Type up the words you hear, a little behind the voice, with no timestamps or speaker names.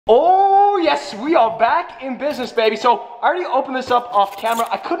Oh yes, we are back in business, baby. So I already opened this up off camera.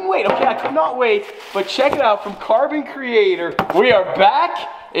 I couldn't wait, okay? I could not wait, but check it out from Carbon Creator. We are back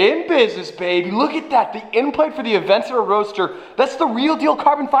in business, baby. Look at that, the end plate for the Aventador Roadster. That's the real deal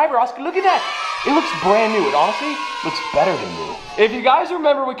carbon fiber, Oscar. Look at that. It looks brand new. It honestly looks better than new. If you guys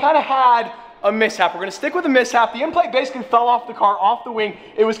remember, we kind of had a mishap. We're gonna stick with the mishap. The end plate basically fell off the car, off the wing.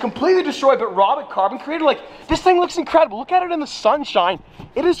 It was completely destroyed, but Rob at Carbon Creator, like, this thing looks incredible. Look at it in the sunshine.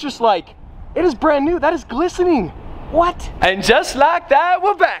 It is just like, it is brand new. That is glistening. What? And just like that,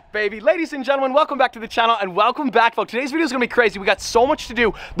 we're back, baby. Ladies and gentlemen, welcome back to the channel and welcome back, folks. Today's video is gonna be crazy. We got so much to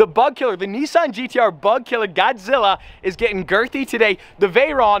do. The bug killer, the Nissan Gtr bug killer, Godzilla, is getting girthy today. The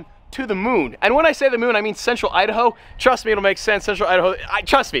Veyron to the moon. And when I say the moon, I mean Central Idaho. Trust me, it'll make sense. Central Idaho,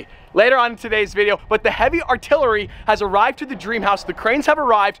 trust me. Later on in today's video, but the heavy artillery has arrived to the dream house. The cranes have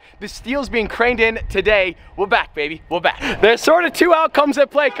arrived. The steel's being craned in today. We're back, baby. We're back. There's sort of two outcomes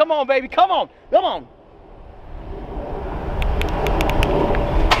at play. Come on, baby. Come on. Come on.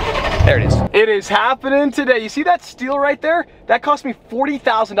 There it is. It is happening today. You see that steel right there? That cost me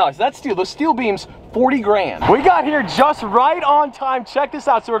 $40,000. That steel, those steel beams, 40 grand. We got here just right on time. Check this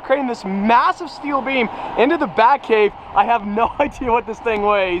out. So we're creating this massive steel beam into the back cave. I have no idea what this thing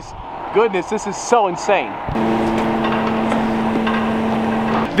weighs. Goodness, this is so insane.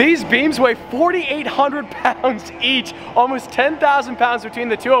 These beams weigh 4,800 pounds each, almost 10,000 pounds between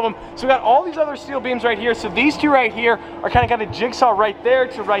the two of them. So we got all these other steel beams right here. So these two right here are kind of got a jigsaw right there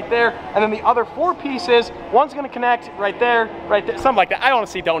to right there. And then the other four pieces, one's gonna connect right there, something like that. I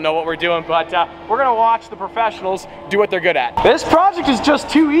honestly don't know what we're doing, but we're gonna watch the professionals do what they're good at. This project is just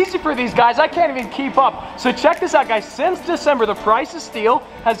too easy for these guys. I can't even keep up. So check this out, guys. Since December, the price of steel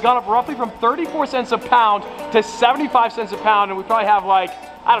has gone up roughly from 34 cents a pound to 75 cents a pound. And we probably have like,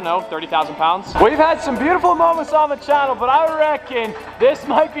 I don't know, 30,000 pounds. We've had some beautiful moments on the channel, but I reckon this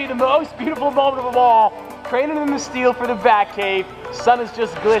might be the most beautiful moment of them all. Craning in the steel for the back cave. Sun is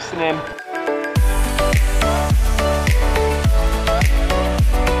just glistening.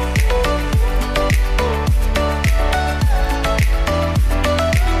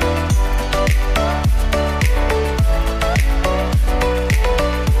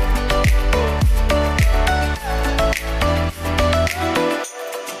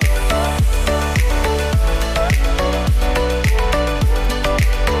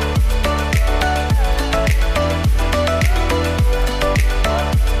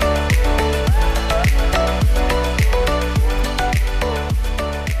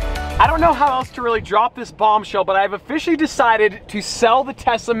 I don't know how else to really drop this bombshell, but I've officially decided to sell the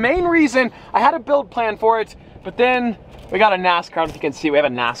Tesla. Main reason, I had a build plan for it, but then we got a NASCAR. I don't know if you can see, we have a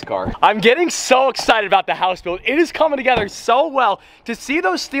NASCAR. I'm getting so excited about the house build. It is coming together so well. To see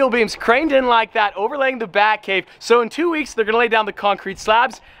those steel beams craned in like that, overlaying the back cave. So in 2 weeks, they're gonna lay down the concrete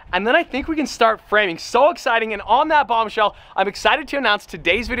slabs, and then I think we can start framing. So exciting, and on that bombshell, I'm excited to announce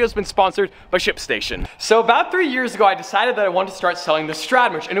today's video has been sponsored by ShipStation. So about 3 years ago, I decided that I wanted to start selling the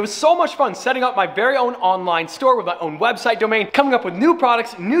TheStradman, and it was so much fun setting up my very own online store with my own website domain, coming up with new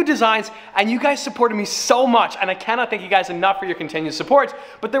products, new designs, and you guys supported me so much, and I cannot thank you guys enough for your continued support.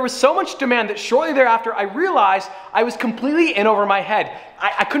 But there was so much demand that shortly thereafter, I realized I was completely in over my head.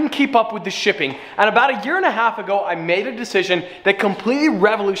 I couldn't keep up with the shipping. And about 1.5 years ago, I made a decision that completely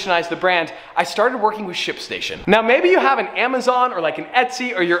revolutionized the brand. I started working with ShipStation. Now, maybe you have an Amazon or like an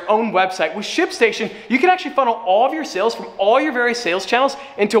Etsy or your own website. With ShipStation, you can actually funnel all of your sales from all your various sales channels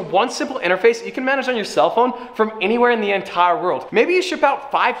into one simple interface that you can manage on your cell phone from anywhere in the entire world. Maybe you ship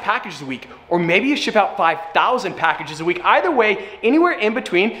out 5 packages a week, or maybe you ship out 5,000 packages a week. Either way, anywhere in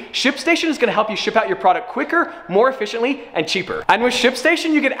between, ShipStation is gonna help you ship out your product quicker, more efficiently, and cheaper. And with ShipStation,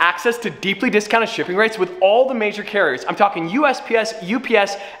 you get access to deeply discounted shipping rates with all the major carriers. I'm talking USPS,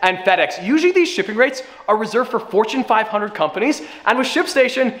 UPS, and FedEx. Usually these shipping rates are reserved for Fortune 500 companies, and with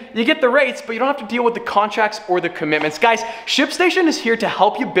ShipStation, you get the rates, but you don't have to deal with the contracts or the commitments. Guys, ShipStation is here to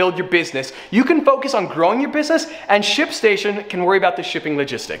help you build your business. You can focus on growing your business, and ShipStation can worry about the shipping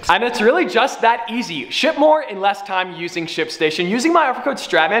logistics. And it's really just that easy. Ship more in less time using ShipStation. Using my offer code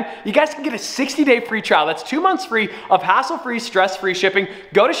STRADMAN, you guys can get a 60-day free trial. That's 2 months free of hassle-free, stress-free shipping.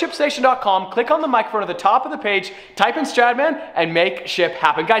 Go to ShipStation.com, click on the microphone at the top of the page, type in STRADMAN, and make ship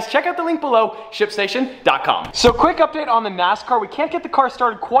happen. Guys, check out the link below, ShipStation.com. So quick update on the NASCAR. We can't get the car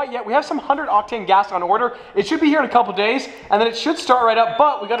started quite yet. We have some 100 octane gas on order. It should be here in a couple days, and then it should start right up,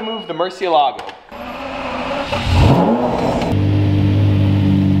 but we gotta move the Murcielago.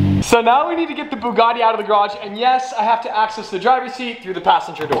 So now we need to get the Bugatti out of the garage, and yes, I have to access the driver's seat through the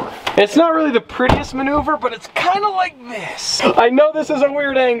passenger door. It's not really the prettiest maneuver, but it's kind of like this. I know this is a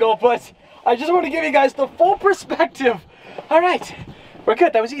weird angle, but I just want to give you guys the full perspective. All right, We're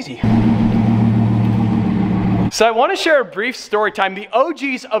good, that was easy. So I want to share a brief story time. The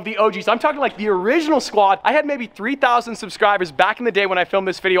OGs of the OGs, I'm talking like the original squad. I had maybe 3,000 subscribers back in the day when I filmed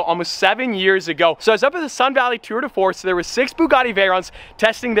this video almost 7 years ago. So I was up at the Sun Valley Tour de Force. So there were 6 Bugatti Veyrons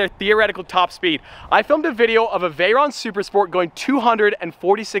testing their theoretical top speed. I filmed a video of a Veyron Super Sport going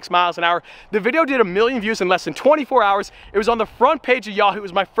 246 miles an hour. The video did 1 million views in less than 24 hours. It was on the front page of Yahoo. It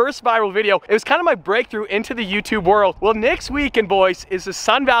was my first viral video. It was kind of my breakthrough into the YouTube world. Well, next weekend, boys, is the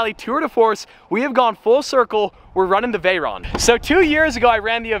Sun Valley Tour de Force. We have gone full circle. We're running the Veyron. So 2 years ago, I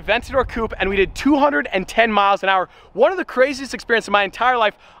ran the Aventador Coupe and we did 210 miles an hour. One of the craziest experiences of my entire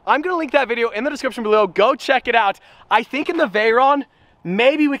life. I'm gonna link that video in the description below. Go check it out. I think in the Veyron,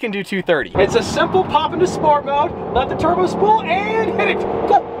 maybe we can do 230. It's a simple pop into sport mode, let the turbo spool and hit it.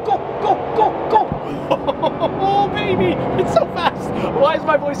 Go, go, go, go, go. Oh baby, it's so fast. Why is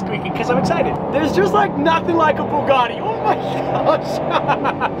my voice squeaking? Because I'm excited. There's just like nothing like a Bugatti. Oh my gosh.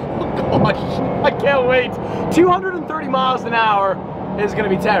 Oh gosh, I can't wait. 230 miles an hour is gonna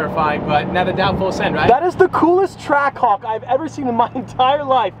be terrifying, but never doubt full ascend, right? That is the coolest track hawk I've ever seen in my entire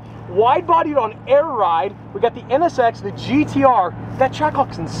life. Wide-bodied on air ride. We got the NSX, the GTR. That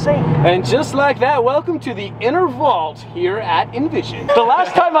Trackhawk's insane. And just like that, welcome to the inner vault here at Envision. The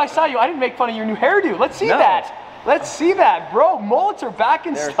last time I saw you, I didn't make fun of your new hairdo. Let's see that. Let's see that, bro. Mullets are back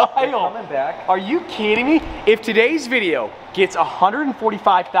in style. They're coming back. Are you kidding me? If today's video gets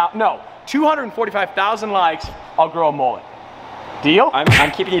 245,000 likes, I'll grow a mullet. Deal?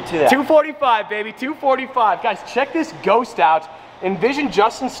 I'm keeping you to that. 245, baby, 245. Guys, check this ghost out. Envision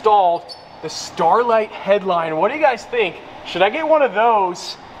just installed the Starlight headliner. What do you guys think? Should I get one of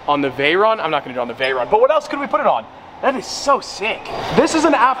those on the Veyron? I'm not gonna do it on the Veyron, but what else could we put it on? That is so sick. This is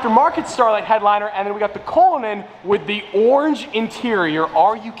an aftermarket Starlight headliner, and then we got the Cullinan with the orange interior.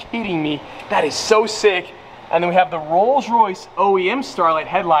 Are you kidding me? That is so sick. And then we have the Rolls-Royce OEM Starlight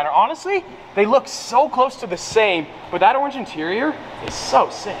headliner. Honestly, they look so close to the same, but that orange interior is so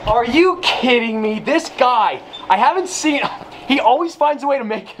sick. Are you kidding me? This guy, I haven't seen, he always finds a way to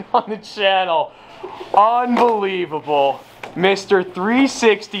make it on the channel. Unbelievable. Mr.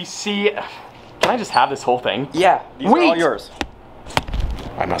 360C. Can I just have this whole thing? Yeah, these are all yours.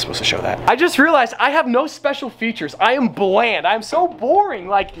 I'm not supposed to show that. I just realized I have no special features. I am bland. I'm so boring.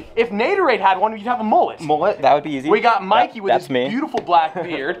 Like, if Naderade had one, you'd have a mullet. Mullet, that would be easy. We got Mikey with his beautiful black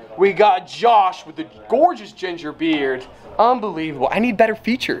beard. We got Josh with the gorgeous ginger beard. Unbelievable. I need better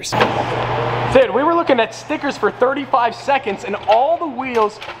features. Dude, we were looking at stickers for 35 seconds and all the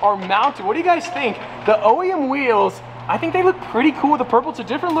wheels are mounted. What do you guys think? The OEM wheels, I think they look pretty cool with the purple. It's a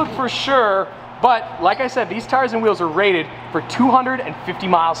different look for sure. But like I said, these tires and wheels are rated for 250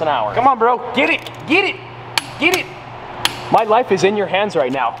 miles an hour. Come on, bro, get it, get it, get it. My life is in your hands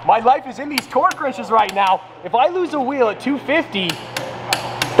right now. My life is in these torque wrenches right now. If I lose a wheel at 250,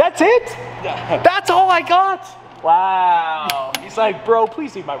 that's it. That's all I got. Wow. He's like, bro,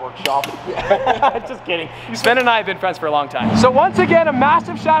 please leave my workshop. Just kidding. Sven and I have been friends for a long time. So once again, a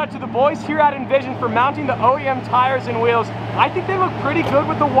massive shout out to the boys here at Envision for mounting the OEM tires and wheels. I think they look pretty good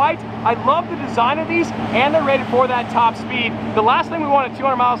with the white. I love the design of these, and they're rated for that top speed. The last thing we want at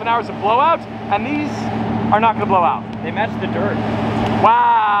 200 miles an hour is a blowout, and these are not gonna blow out. They match the dirt.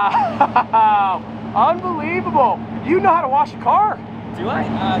 Wow. Unbelievable. You know how to wash a car. Do I?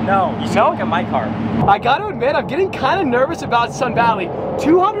 No. You should look at my car. I gotta admit, I'm getting kind of nervous about Sun Valley.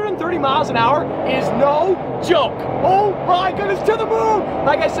 230 miles an hour is no joke. Oh my goodness, to the moon!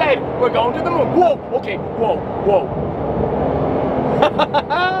 Like I said, we're going to the moon. Whoa, okay, whoa, whoa.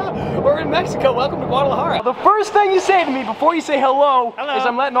 We're in Mexico, welcome to Guadalajara. The first thing you say to me before you say hello, is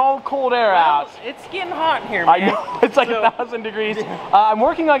I'm letting all the cold air out. It's getting hot in here, man. I know, it's like 1,000 degrees. I'm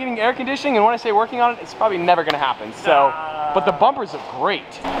working on getting air conditioning, and when I say working on it, it's probably never gonna happen, so. But the bumpers are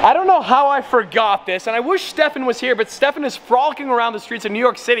great. I don't know how I forgot this, and I wish Stefan was here, but Stefan is frolicking around the streets of New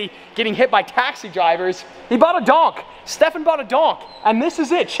York City, getting hit by taxi drivers. He bought a donk. Stefan bought a donk, and this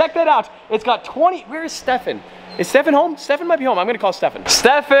is it. Check that out. It's got 20, where is Stefan? Is Stefan home? Stefan might be home. I'm gonna call Stefan.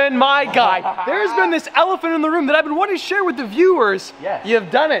 Stefan, my guy. There's been this elephant in the room that I've been wanting to share with the viewers. Yes.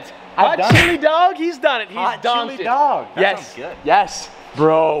 You've done it. Hot chili dog, he's done it. He's hot chili dog. That sounds good. Yes.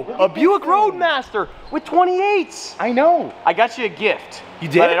 Bro, a Buick Roadmaster with 28s. I know. I got you a gift. You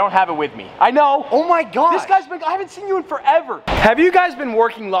did? But I don't have it with me. I know. Oh my God. This guy's been, I haven't seen you in forever. Have you guys been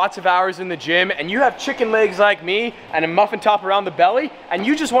working lots of hours in the gym and you have chicken legs like me and a muffin top around the belly and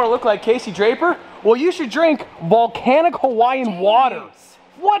you just want to look like Casey Draper? Well, you should drink volcanic Hawaiian water.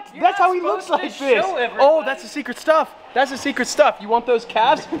 What? That's how he looks like this. Oh, that's the secret stuff. That's the secret stuff. You want those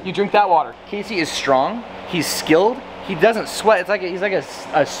calves? You drink that water. Casey is strong. He's skilled. He doesn't sweat. It's like he's like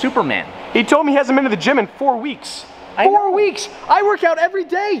a Superman. He told me he hasn't been to the gym in 4 weeks. 4 weeks. I work out every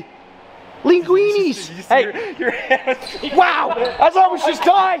day. Linguinis. Hey. Wow. That's almost just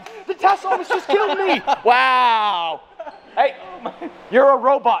died. The Tesla almost just killed me. Wow. Hey, you're a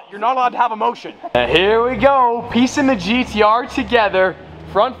robot. You're not allowed to have emotion. Here we go. Piecing the GTR together.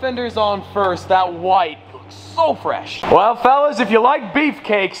 Front fender's on first. That white looks so fresh. Well, fellas, if you like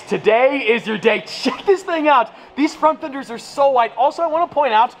beefcakes, today is your day. Check this thing out. These front fenders are so white. Also, I want to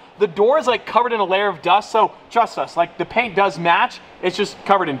point out, the door is like covered in a layer of dust, so trust us, like the paint does match. It's just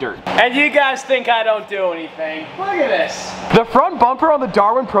covered in dirt. And you guys think I don't do anything. Look at this. The front bumper on the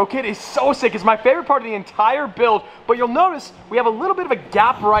Darwin Pro Kit is so sick. It's my favorite part of the entire build, but you'll notice we have a little bit of a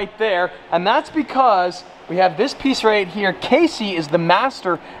gap right there, and that's because we have this piece right here. Casey is the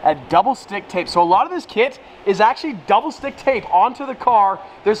master at double stick tape. So a lot of this kit is actually double stick tape onto the car.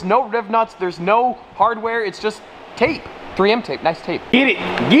 There's no riv nuts, there's no hardware, it's just tape. 3M tape, nice tape. Get it,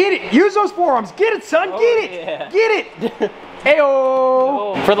 get it. Use those forearms. Get it, son, get it, yeah. Get it.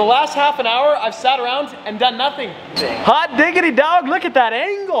 Heyo. For the last half an hour, I've sat around and done nothing. Hot diggity dog, look at that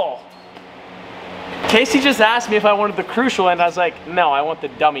angle. Casey just asked me if I wanted the crucial end. I was like, no, I want the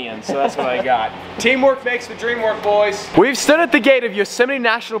dummy end, so that's what I got. Teamwork makes the dream work, boys. We've stood at the gate of Yosemite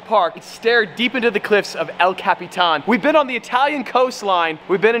National Park and stared deep into the cliffs of El Capitan. We've been on the Italian coastline.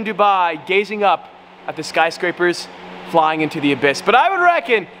 We've been in Dubai, gazing up at the skyscrapers, flying into the abyss. But I would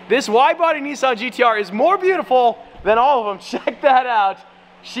reckon this wide-body Nissan GTR is more beautiful than all of them. Check that out.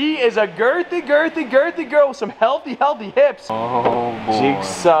 She is a girthy, girthy, girthy girl with some healthy, healthy hips. Oh, boy.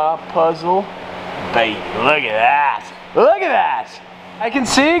 Jigsaw puzzle. Baby, look at that. Look at that. I can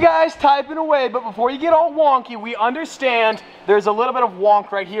see you guys typing away, but before you get all wonky, we understand there's a little bit of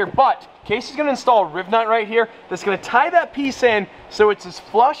wonk right here, but Casey's gonna install a riv nut right here that's gonna tie that piece in so it's as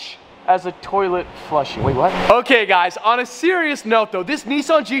flush as a toilet flushing. Wait, what? Okay, guys, on a serious note though, this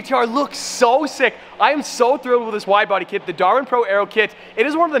Nissan GTR looks so sick. I am so thrilled with this wide body kit, the Darwin Pro Aero kit. It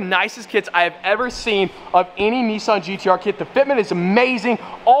is one of the nicest kits I have ever seen of any Nissan GTR kit. The fitment is amazing,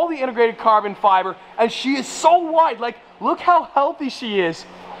 all the integrated carbon fiber, and she is so wide. Like, look how healthy she is.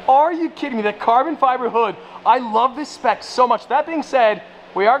 Are you kidding me? That carbon fiber hood. I love this spec so much. That being said,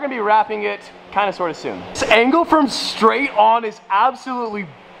 we are gonna be wrapping it kind of sort of soon. This angle from straight on is absolutely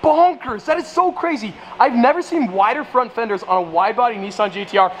bonkers. That is so crazy. I've never seen wider front fenders on a wide body Nissan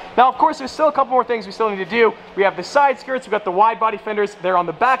GTR. Now, of course, there's still a couple more things we still need to do. We have the side skirts, we've got the wide body fenders, they're on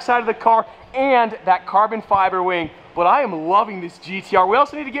the back side of the car, and that carbon fiber wing. But I am loving this GTR. We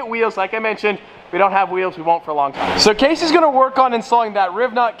also need to get wheels, like I mentioned. We don't have wheels, we won't for a long time. So Casey's gonna work on installing that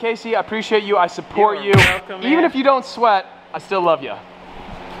riv nut. Casey, I appreciate you, I support you. Welcome, even if you don't sweat, I still love you.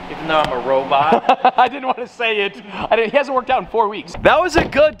 Even though I'm a robot. I didn't want to say it. He hasn't worked out in 4 weeks. That was a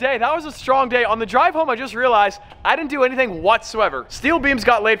good day. That was a strong day. On the drive home, I just realized I didn't do anything whatsoever. Steel beams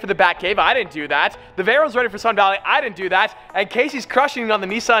got laid for the back cave. I didn't do that. The Vero's ready for Sun Valley. I didn't do that. And Casey's crushing it on the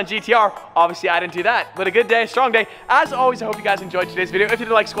Nissan GTR. Obviously, I didn't do that. But a good day, strong day. As always, I hope you guys enjoyed today's video. If you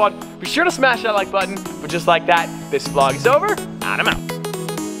did like squad, be sure to smash that like button. But just like that, this vlog is over, and I'm out.